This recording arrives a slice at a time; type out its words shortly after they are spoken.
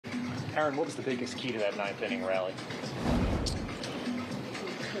Aaron, what was the biggest key to that ninth inning rally?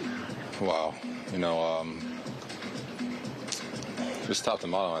 Wow. Just top to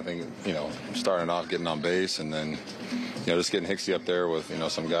bottom, I think, starting off, getting on base, and then, just getting Hicksy up there with,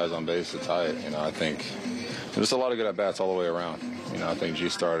 some guys on base to tie it. I think just a lot of good at-bats all the way around. I think G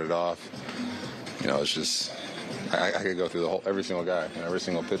started off. It's just, I could go through every single guy. Every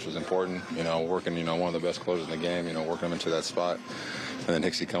single pitch was important. Working, one of the best closers in the game, working him into that spot. And then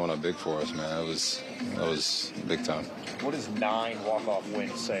Hicksy coming up big for us, man. That was big time. What does 9 walk-off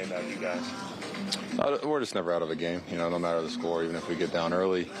wins say about you guys? We're just never out of a game, no matter the score. Even if we get down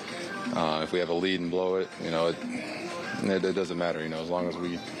early, if we have a lead and blow it, it doesn't matter. As long as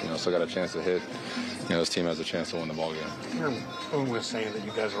we, still got a chance to hit, this team has a chance to win the ball game. Boone was saying that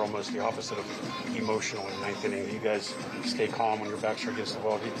you guys are almost the opposite of emotional in the ninth inning. You guys stay calm when your backs are against the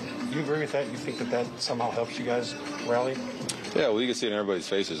wall. Do you agree with that? You think that somehow helps you guys rally? Yeah, well, you can see it in everybody's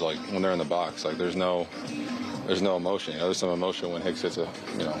faces, like when they're in the box. Like there's no emotion. There's some emotion when Hicks hits a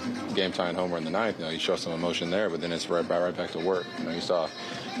game-tying homer in the ninth. You show some emotion there, but then it's right back to work. You saw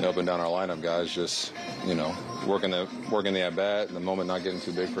up and down our lineup guys just working the at bat, and the moment not getting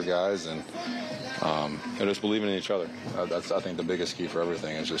too big for guys, and just believing in each other. That's, I think, the biggest key for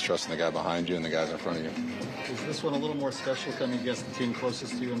everything is just trusting the guy behind you and the guys in front of you. Is this one a little more special coming against the team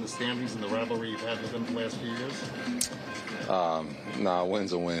closest to you in the standings and the rivalry you've had with them the last few years? A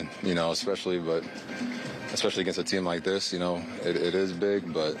win's a win, especially against a team like this. It is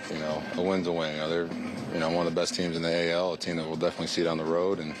big, but a win's a win. They're one of the best teams in the AL, a team that we'll definitely see down the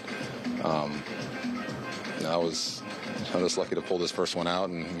road, and I'm just lucky to pull this first one out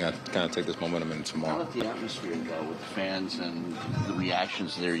and kind of take this momentum into tomorrow. How about the atmosphere with the fans and the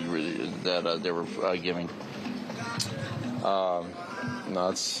reactions there that they were giving?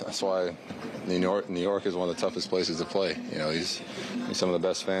 That's why New York is one of the toughest places to play. He's some of the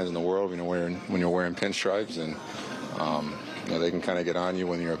best fans in the world. When you're wearing pinstripes, and they can kind of get on you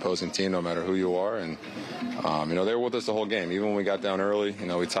when you're opposing team, no matter who you are. And they were with us the whole game. Even when we got down early,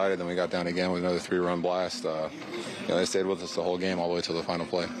 we tied it, then we got down again with another 3-run blast. They stayed with us the whole game all the way to the final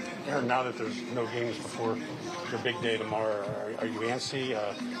play. Aaron, now that there's no games before your big day tomorrow, are you antsy? You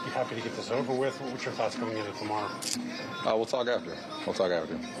happy to get this over with? What's your thoughts coming into tomorrow? We'll talk after.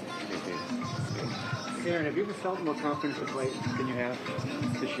 Aaron, have you ever felt more confident at the plate than you have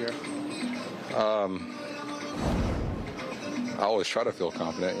this year? I always try to feel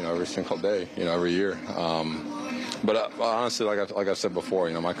confident, every single day, every year. But honestly, like I said before,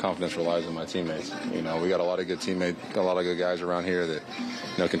 my confidence relies on my teammates. We got a lot of good teammates, got a lot of good guys around here that,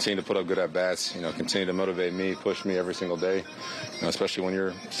 continue to put up good at bats. Continue to motivate me, push me every single day. Especially when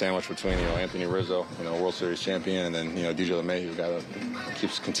you're sandwiched between, Anthony Rizzo, World Series champion, and then DJ LeMahieu, who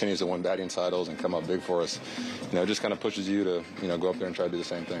continues to win batting titles and come up big for us. It just kind of pushes you to, go up there and try to do the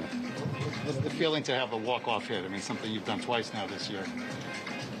same thing. What's the feeling to have a walk-off hit? Something you've done twice now this year.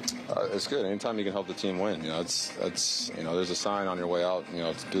 It's good. Anytime you can help the team win, there's a sign on your way out,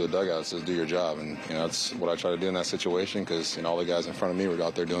 to the dugout that says do your job, and that's what I try to do in that situation because all the guys in front of me were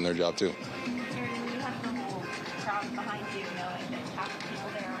out there doing their job too. Aaron, you have the whole crowd behind you, knowing that half the people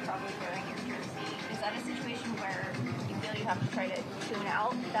there are probably wearing your jersey. Is that a situation where you feel you have to try to tune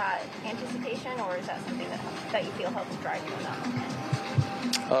out that anticipation, or is that something that you feel helps drive you enough?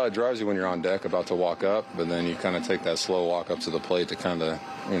 It drives you when you're on deck about to walk up, but then you kind of take that slow walk up to the plate to kind of,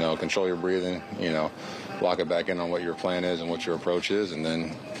 control your breathing, lock it back in on what your plan is and what your approach is, and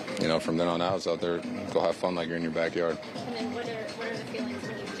then, from then on out, it's out there, go have fun like you're in your backyard. And then what are the feelings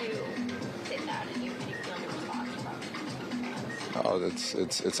when you do hit that and you feel the response from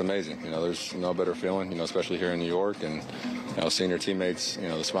fans? It's amazing. There's no better feeling, especially here in New York, and, seeing your teammates,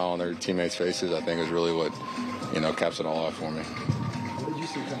 the smile on their teammates' faces, I think is really what, caps it all off for me. What did you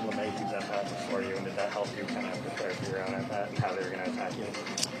see from LeMahieu's at-bat before you, and did that help you kind of prepare for your own at-bat and how they were going to attack you?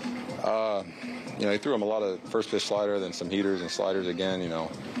 He threw him a lot of first pitch slider, then some heaters and sliders again.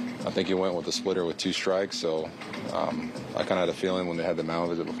 I think he went with the splitter with 2 strikes. So I kind of had a feeling when they had the mound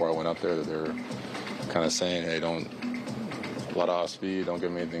visit before I went up there that they were kind of saying, hey, don't let off speed, don't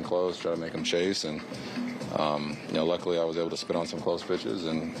give him anything close, try to make him chase. And luckily I was able to spit on some close pitches,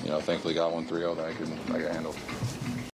 and thankfully got one 3-0 that I could handle.